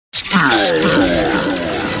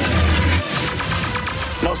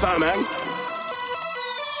No sign, man.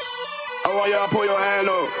 I want y'all to put your hand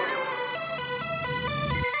up.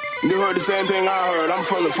 You heard the same thing I heard. I'm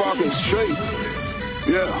from the fucking street.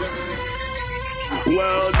 Yeah.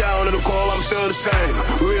 Well, down in the core, I'm still the same.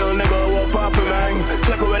 Real nigga, what poppin', man?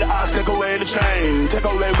 Take away the eyes, take away the chain. Take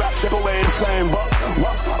away rap, take away the flame. But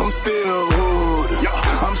what? I'm still hood.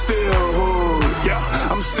 Yeah, I'm still hood.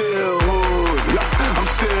 Yeah, I'm still hood. Yeah, I'm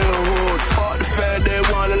still hood. Fuck the fact they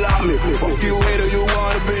wanna love me. Fuck you, hater, you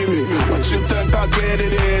wanna be me. But you think I get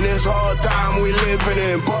it in this hard time we living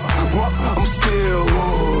in? But what? I'm still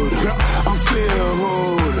hood. Yeah, I'm still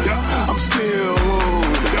hood. Yeah, I'm still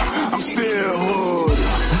hood. Yeah, I'm still hood.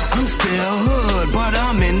 I'm still hood, but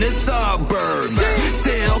I'm in the suburbs.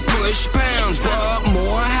 Still push pounds, but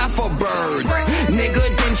more half a birds. Nigga,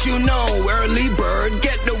 didn't you know early bird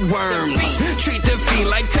get the worms? Treat the fiend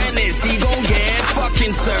like tennis, he gon' get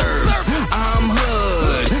fucking served. I'm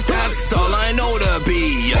hood, that's all I know to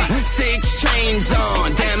be. 6 chains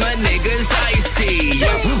on, damn a nigga's icy.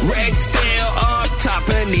 Rex still up top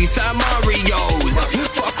of Nissan Marios.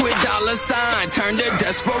 Fuck with $sign, turn to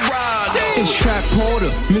desperado. It's trap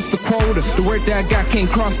porter, Mr. Quota. The word that I got can't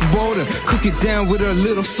cross the border. Cook it down with a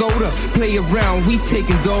little soda. Play around, we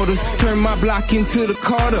taking daughters. Turn my block into the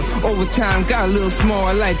Carter. Over time, got a little small,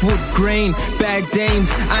 I like wood grain. Bad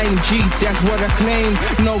dames, IMG, that's what I claim.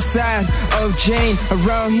 No side of Jane.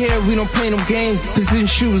 Around here, we don't play no games. Precision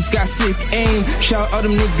shooters got sick aim. Shout all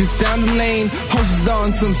them niggas down the lane. Horses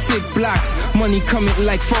on some sick blocks. Money coming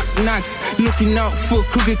like folk knocks. Looking out for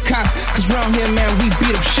crooked cops. Cause round here, man, we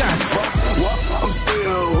beat up shots. I'm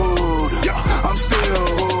still hood. Yeah, I'm still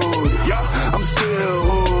hood. Yeah, I'm still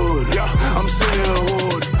hood. Yeah, I'm still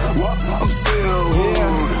hood. I'm still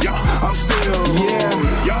hood. Yeah, I'm still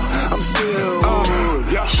hood. Yeah, I'm still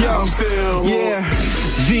hood. Yeah, I'm still hood. Yeah,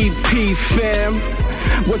 VP fam.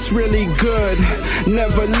 What's really good?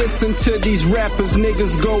 Never listen to these rappers,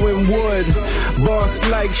 niggas going wood. Boss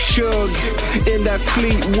like Suge in that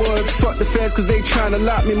Fleetwood. Fuck the feds cause they tryna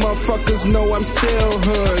lock me, motherfuckers know I'm still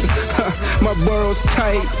hood. My borough's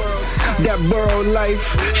tight, that borough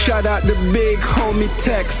life. Shout out the big homie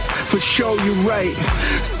Tex, for sure you right.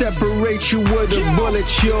 Separate you with a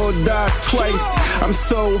bullet, you'll die twice. I'm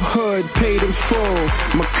so hood, paid in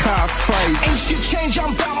full, my car fight. Ain't shit change,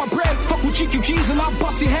 I'm about my bread. Fuck with GQGs and I'll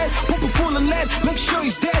bust your head. Pump it full of lead, make sure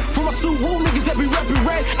he's dead. For my Suwoo niggas that be reppin'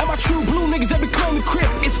 red, and my true blue niggas that be cloning crib.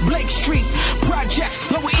 It's Blake Street, projects,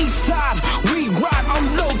 Lower East Side. We ride,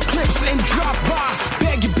 unload clips and drop by.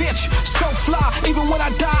 Beg your bitch, so fly. Even when I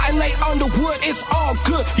die and lay underwood, it's all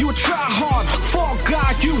good. You would try hard, fall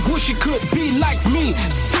guy, you wish you could be like me.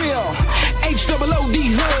 Still, HOOD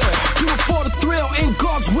hood. Do it for the thrill, in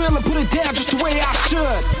God's will, and put it down just the way I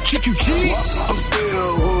should. GQGs. I'm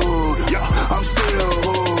still hood. Yeah, I'm still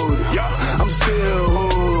hood. Yeah, I'm still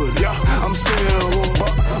hood. Yeah, I'm still hood.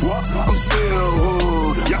 I'm still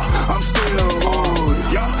hood. Yeah, I'm still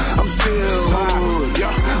hood. Yeah, I'm still hood.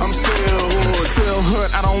 Yeah, I'm still hood. Still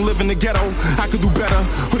hood, I don't live in the ghetto. I could do better.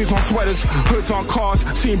 Hoodies on sweaters, hoods on cars.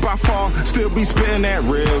 Seen by far, still be spitting that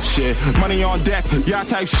real shit. Money on deck, y'all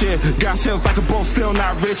type shit. Got sales like a boat, still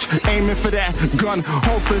not rich. Aiming for that gun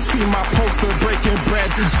holster. See my poster, breaking bread.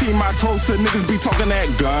 See my toaster, niggas be talking that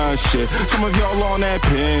gun shit. Some of y'all on that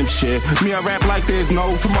pimp shit. Me, I rap like there's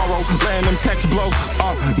no tomorrow. Letting them texts blow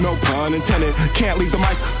up, no pun intended. Can't leave the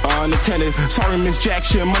mic unattended. Sorry, Miss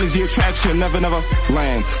Jackson, money's the attraction. Never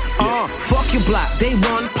lands. Yeah. Fuck your block, they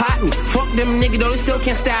run, pot me. Fuck them niggas, though they still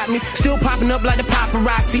can't stop me. Still popping up like the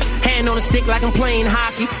paparazzi. Hand on a stick like I'm playing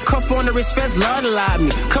hockey. Cuff on the wrist, feds love to lie me.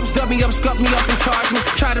 Cups dub me up, scuff me up and charge me.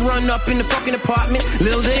 Try to run up in the fucking apartment.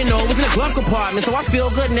 Little did they know it was in the glove compartment. So I feel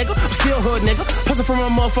good, nigga. I'm still hood, nigga. Hustle from a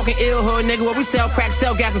motherfucking ill hood, nigga. Where we sell crack,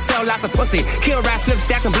 sell gas, and sell lots of pussy. Kill rats, flip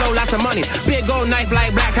stacks, and blow lots of money. Big gold knife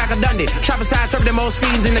like Black Cracker Dundee. Shop aside, serve the most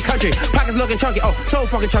fiends in the country. Pockets looking chunky, oh, so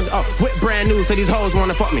fucking chunky. Oh, whip brand new, so these hoes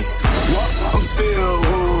wanna fuck me. I'm still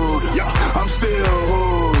hood. Yeah, I'm still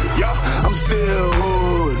hood. Yeah, I'm still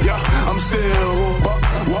hood. Yeah, I'm still hood.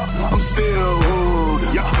 I'm still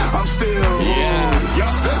hood. Yeah, I'm still hood. Yeah,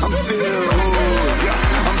 I'm still hood.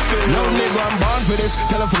 Yeah, I'm still no nigga, I'm born for this.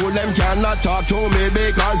 Tell a fool them cannot talk to me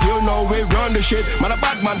because you know we run the shit. Man, a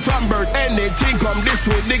bad man from birth, anything come this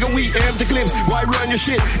way. Nigga, we empty clips. Why run your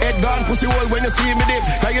shit? Head gone, pussy hole when you see me dip.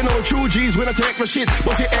 Cause you know true G's when I take my shit.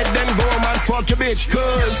 Bust your head then go, man, fuck your bitch.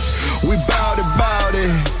 Cause we bout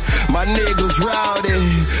it. My niggas rowdy.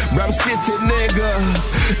 Bram City, nigga,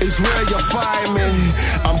 is where you find me.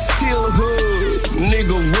 I'm still hood.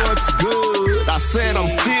 Nigga, what's good? hood. I said I'm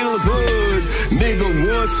still hood. Nigga,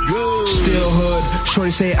 what's good? Still hood.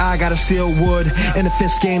 Shorty say I gotta steal wood. In the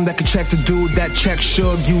fist game that can check the dude that check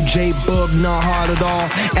Shug. You J Bug, not hard at all.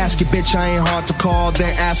 Ask your bitch, I ain't hard to call.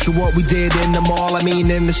 Then ask her what we did in the mall. I mean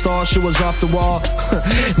in the store, she was off the wall.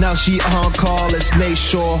 Now she on call. It's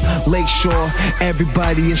Lakeshore.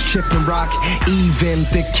 Everybody is chipping rock. Even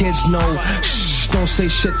the kids know. Shh, don't say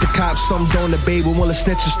shit to cops. Some don't. The baby will a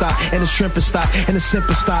snitch stop. And the shrimping stop. And the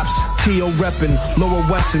simping stops. T.O. reppin'. Lower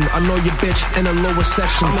Wesson. I know your bitch in the lower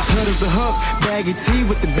section. I'm as hood as the hook. Baggy tee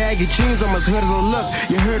with the baggy jeans. I'm as hood as a look.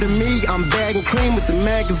 You heard of me? I'm bagging cream with the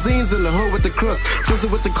magazines. In the hood with the crooks.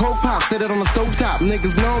 Frizzle with the coke pop. Set it on the stovetop.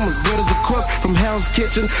 Niggas know I'm as good as a cook. From Hell's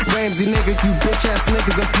Kitchen. Ramsey nigga. You bitch ass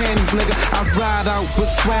niggas and panties nigga. I ride out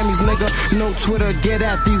with swammies nigga. No Twitter. Get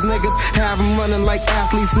at these niggas. Have them running like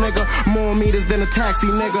athletes nigga. More meters than a taxi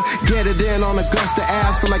nigga. Get it in on Augusta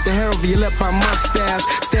Ave. So like the hair over your lip I mustache.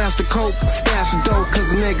 Stash the coke. Stash the dope.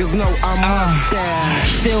 Cause niggas know I'm mustache.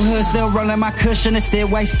 Still hood, still rolling my cushion and still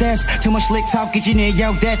white steps. Too much slick talk, get you near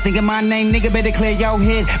your death. Thinking my name, nigga, better clear your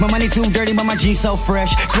head. My money too dirty, but my jeans so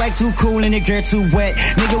fresh. Swag too cool and the girl too wet.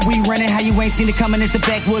 Nigga, we running how you ain't seen it coming. It's the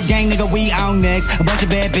backwood gang, nigga, we on next. A bunch of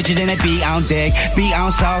bad bitches and they be on deck. Be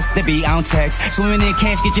on sauce, they be on text. Swimming in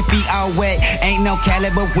cash, get your feet all wet. Ain't no Cali,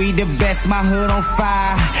 but we the best. My hood on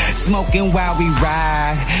fire, smoking while we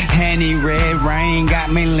ride. Henny red rain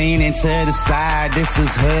got me leaning to the side. This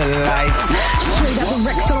is hood life. Straight out the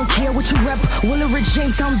Rex, I don't care what you rep. Willa Rich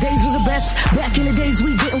James, some days was the best. Back in the days,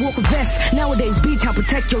 we didn't walk a vest. Nowadays, B-Town,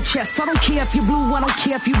 protect your chest. I don't care if you blue, I don't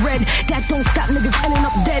care if you red. That don't stop niggas ending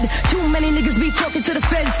up dead. Too many niggas be talking to the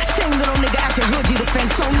feds. Same little nigga at your hood, you defend.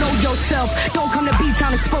 So know yourself. Don't come to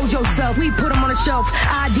B-Town, expose yourself. We put them on the shelf.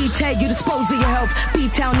 ID tag, you dispose of your health.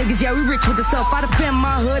 B-Town niggas, yeah, we rich with the self. I defend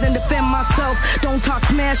my hood and defend myself. Don't talk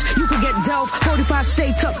smash, you could get dealt. 45 stay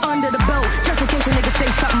tucked under the belt. Just in case a nigga say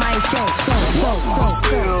something I ain't felt. I'm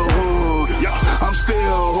still hood, yeah, I'm still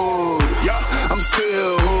hood, yeah, I'm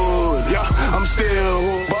still hood, yeah, I'm still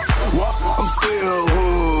hood, what? I'm still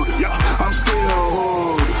hood, yeah, I'm still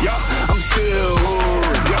hood, yeah, I'm still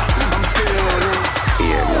hood, yeah, I'm still hood.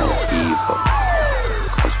 Hear no evil,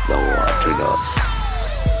 cause thou art with us.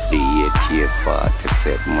 The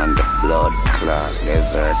AK-47 and the blood clot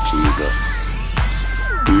desert eagle.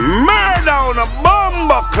 Murder on a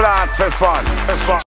bomber clot for fun.